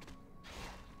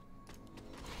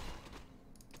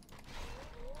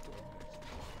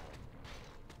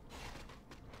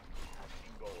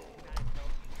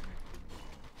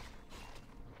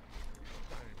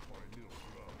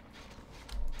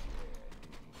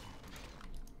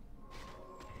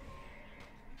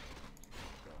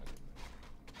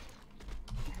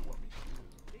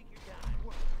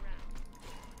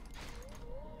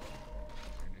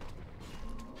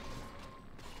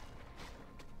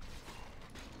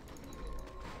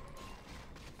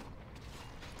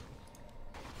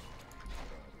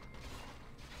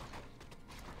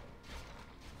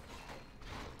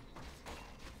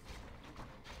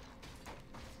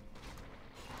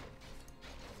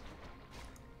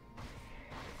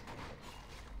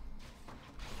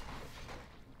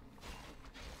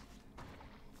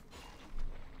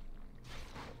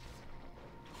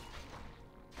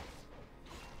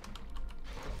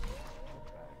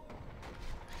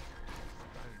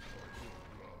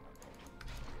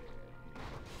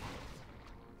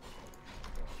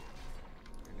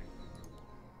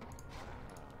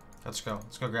 Let's go.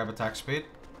 Let's go grab attack speed.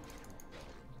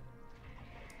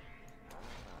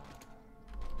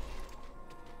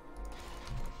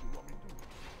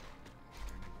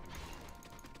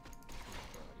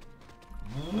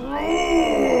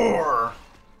 Roar!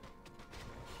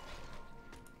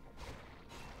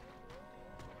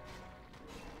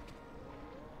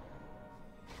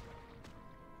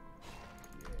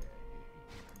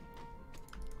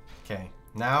 Okay,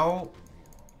 now...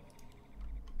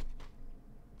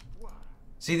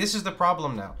 See, this is the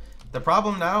problem now. The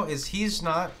problem now is he's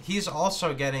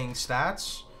also getting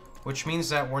stats, which means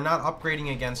that we're not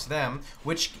upgrading against them,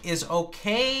 which is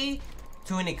okay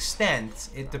to an extent.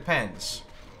 It depends.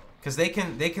 Because they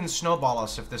can snowball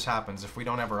us if this happens, if we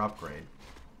don't ever upgrade.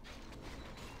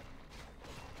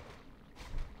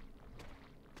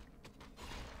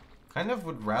 Kind of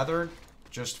would rather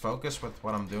just focus with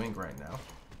what I'm doing right now.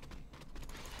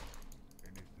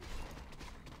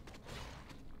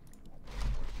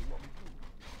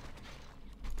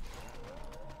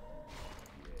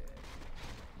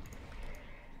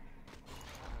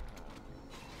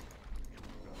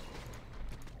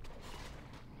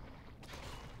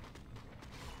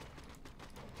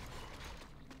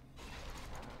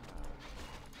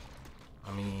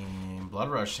 I mean, Blood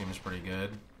Rush seems pretty good.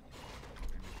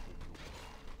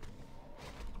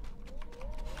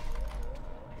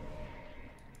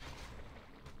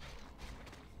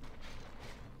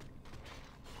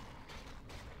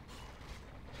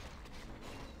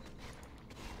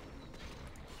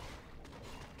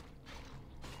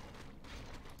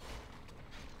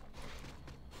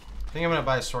 I think I'm gonna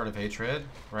buy a Sword of Hatred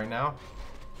right now.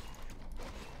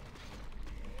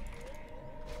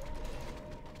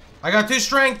 I got 2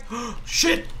 strength.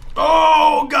 Shit.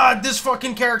 Oh god, this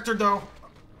fucking character though.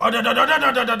 Oh, da, da, da,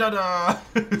 da, da, da, da, da.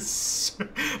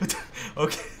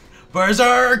 Okay.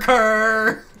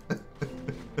 Berserker.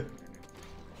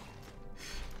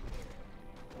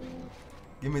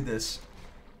 Give me this.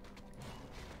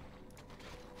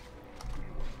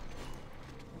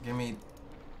 Give me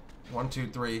 1, 2,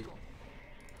 3.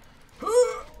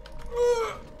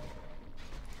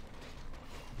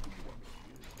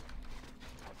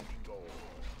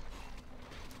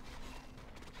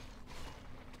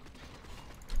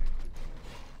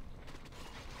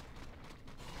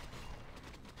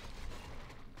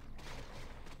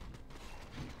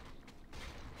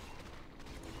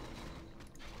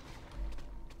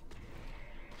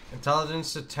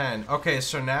 Intelligence to 10. Okay,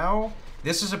 so now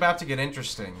this is about to get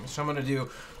interesting. So I'm gonna do.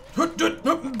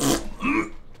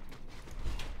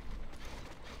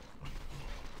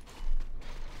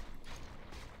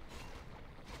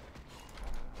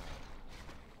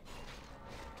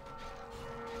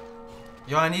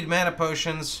 Yo, I need mana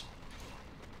potions.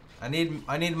 I need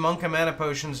Monka mana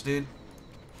potions, dude.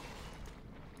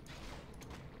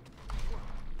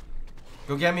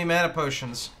 Go get me mana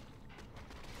potions.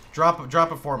 Drop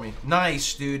it for me.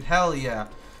 Nice, dude. Hell yeah.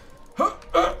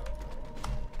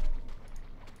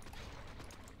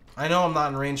 I know I'm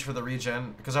not in range for the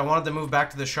regen because I wanted to move back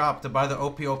to the shop to buy the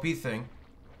OP thing.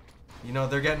 You know,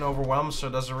 they're getting overwhelmed, so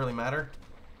it doesn't really matter.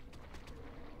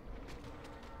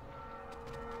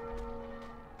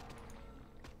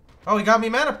 Oh, he got me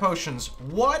mana potions.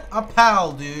 What a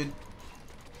pal, dude.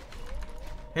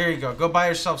 Here you go. Go buy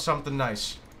yourself something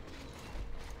nice.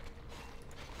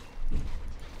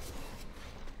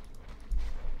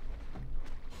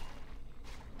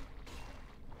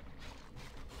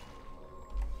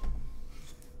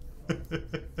 No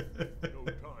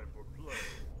time for play.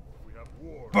 We have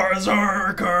war.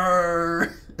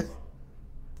 Berserker!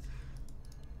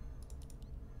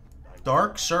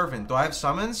 Dark Servant. Do I have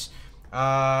summons?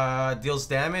 Deals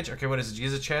damage. Okay, what is it?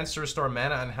 Gives a chance to restore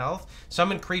mana and health.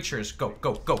 Summon creatures. Go,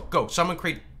 go, go, go. Summon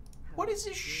What is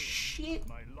this shit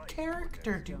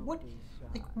character, dude? What?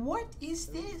 Like, what is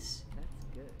this?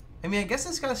 I mean, I guess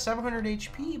it's got 700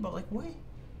 HP, but like, what?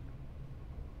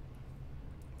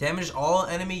 Damage all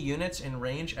enemy units in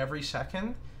range every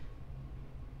second.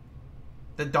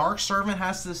 The Dark Servant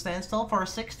has to stand still for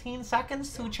 16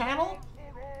 seconds to channel?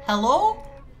 Hello?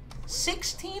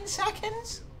 16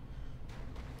 seconds?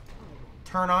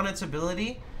 Turn on its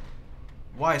ability?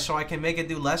 Why? So I can make it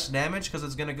do less damage because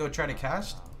it's gonna go try to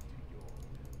cast?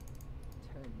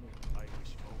 I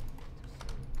wish only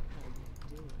to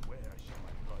serve. Where shall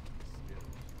my blood be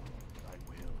spilled? Thy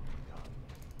will be done.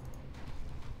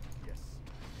 Yes.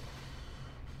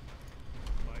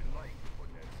 My life for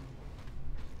Netsu.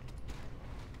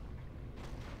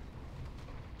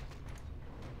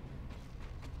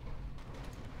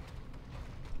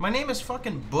 My name is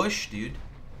fucking Bush, dude.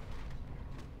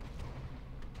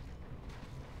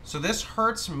 So this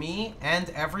hurts me and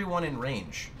everyone in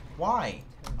range. Why?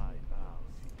 I bow to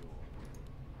your will.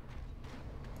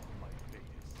 My fate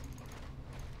is sealed.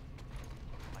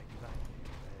 I gladly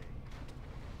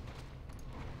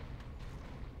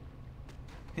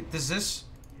obey.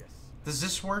 Does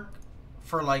this work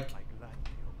for like I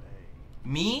gladly obey.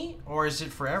 me, or is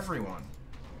it for everyone?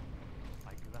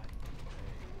 I gladly obey.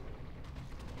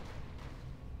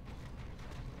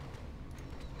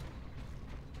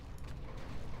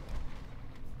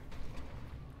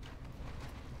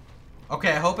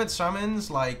 Okay, I hope it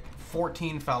summons like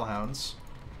 14 Fellhounds.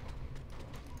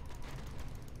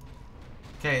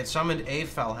 Okay, it summoned a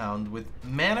Fellhound with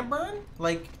mana burn?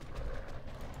 Like,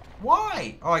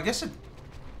 why? Oh, I guess it...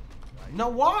 No,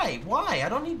 why? Why? I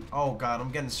don't need... Oh, God,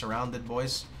 I'm getting surrounded,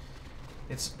 boys.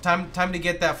 It's time to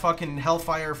get that fucking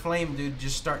Hellfire Flame, dude.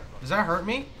 Just start... Does that hurt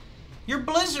me? Your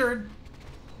Blizzard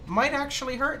might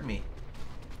actually hurt me.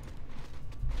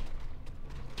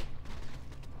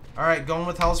 Alright, going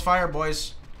with Hell's Fire,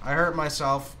 boys. I hurt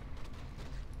myself.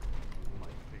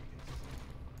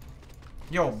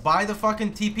 Yo, buy the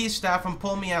fucking TP staff and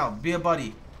pull me out. Be a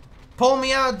buddy. Pull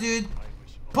me out, dude.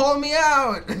 Pull me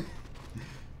out.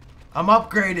 I'm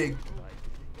upgrading.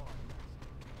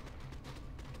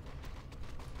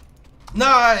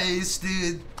 Nice,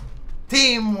 dude.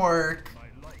 Teamwork.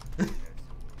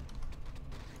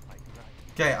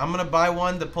 Okay, I'm gonna buy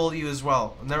one to pull you as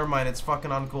well. Never mind, it's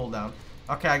fucking on cooldown.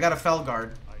 Okay, I got a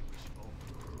Felguard.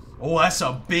 Oh, that's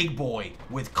a big boy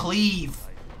with cleave.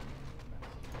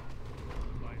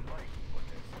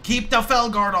 Keep the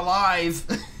Felguard alive.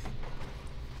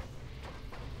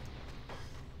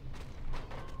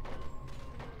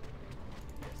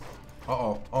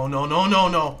 Uh-oh. Oh, no, no, no,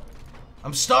 no.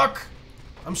 I'm stuck.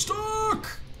 I'm stuck.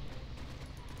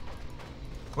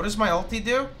 What does my ulti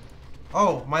do?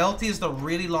 Oh, my ulti is the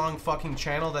really long fucking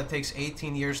channel that takes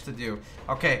 18 years to do.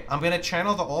 Okay, I'm gonna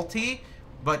channel the ulti,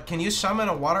 but can you summon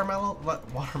a water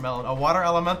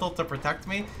elemental to protect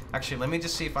me? Actually, let me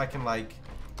just see if I can, like...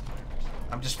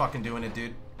 I'm just fucking doing it,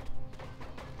 dude.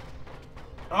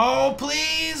 Oh,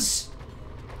 please!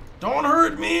 Don't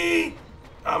hurt me!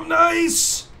 I'm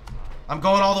nice! I'm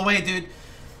going all the way, dude.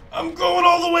 I'm going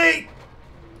all the way!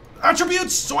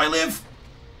 Attributes, so I live!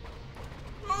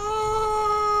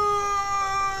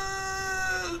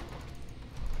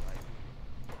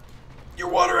 Your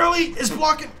water alley is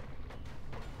blocking.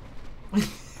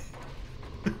 It's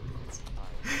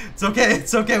okay.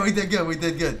 It's okay. We did good. We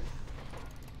did good.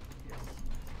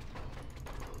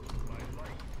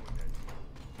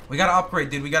 We gotta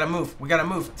upgrade, dude. We gotta move. We gotta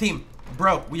move. Team,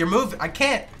 bro, you're moving. I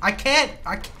can't. I can't.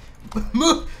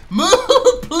 Move.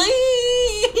 Move,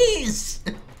 please.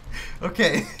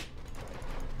 Okay.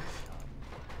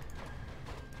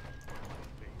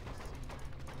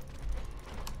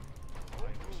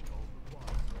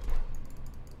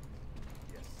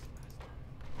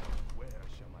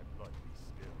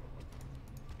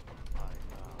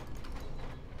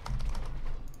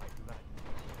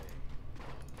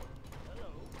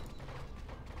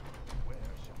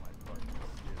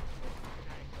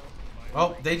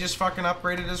 Oh, they just fucking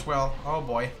upgraded as well. Oh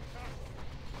boy.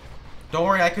 Don't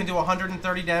worry, I can do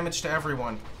 130 damage to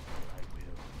everyone.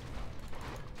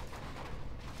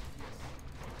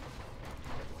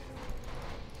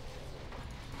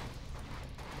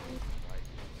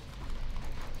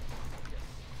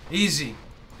 Easy.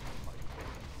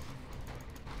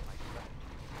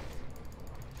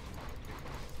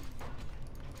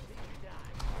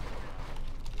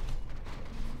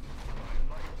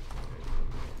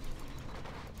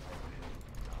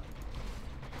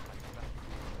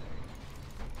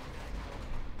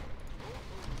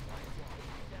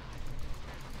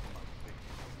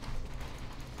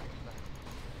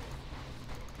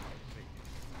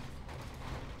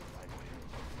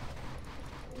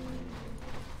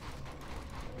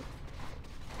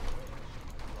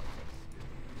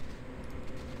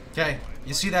 Okay,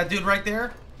 you see that dude right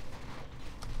there?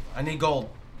 I need gold.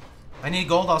 I need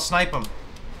gold, I'll snipe him.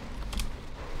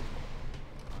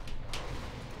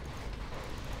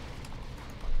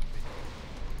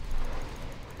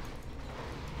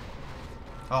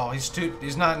 Oh,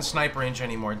 he's not in sniper range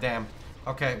anymore, damn.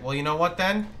 Okay, well you know what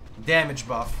then? Damage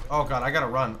buff. Oh god, I gotta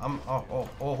run. I'm I'm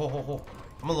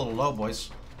a little low,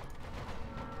 boys.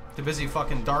 Too busy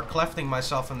fucking dark clefting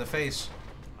myself in the face.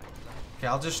 Okay,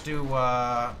 I'll just do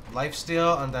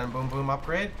lifesteal and then boom boom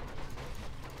upgrade.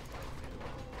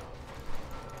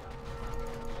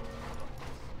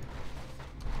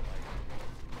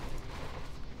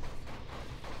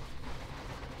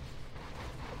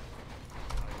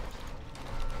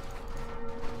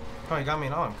 Oh, you got me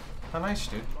an Onk. How nice,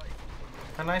 dude.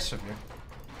 How nice of you.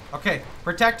 Okay,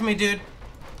 protect me, dude.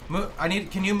 Move.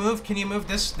 Can you move? Can you move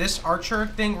this archer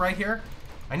thing right here?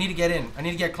 I need to get in. I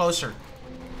need to get closer.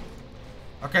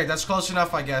 Okay, that's close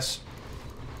enough, I guess.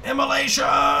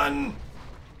 Immolation!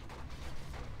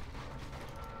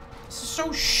 This is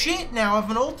so shit now. I have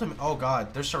an ultimate. Oh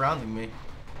god, they're surrounding me.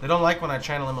 They don't like when I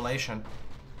channel immolation.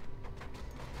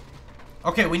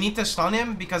 Okay, we need to stun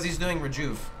him because he's doing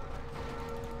rejuve.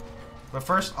 But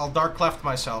first, I'll dark cleft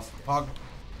myself. Pohx.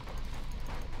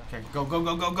 Okay, go, go,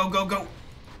 go, go, go, go, go.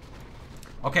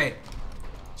 Okay,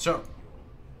 so...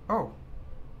 Oh.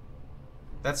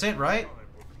 That's it, right?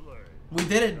 We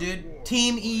did it, dude.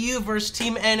 Team EU versus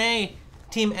Team NA.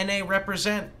 Team NA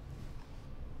represent.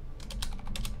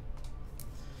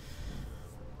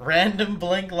 Random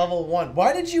Blink level 1.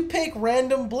 Why did you pick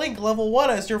Random Blink level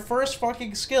 1 as your first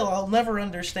fucking skill? I'll never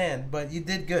understand. But you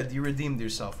did good. You redeemed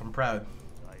yourself. I'm proud.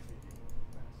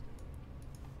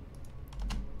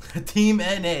 Team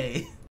NA.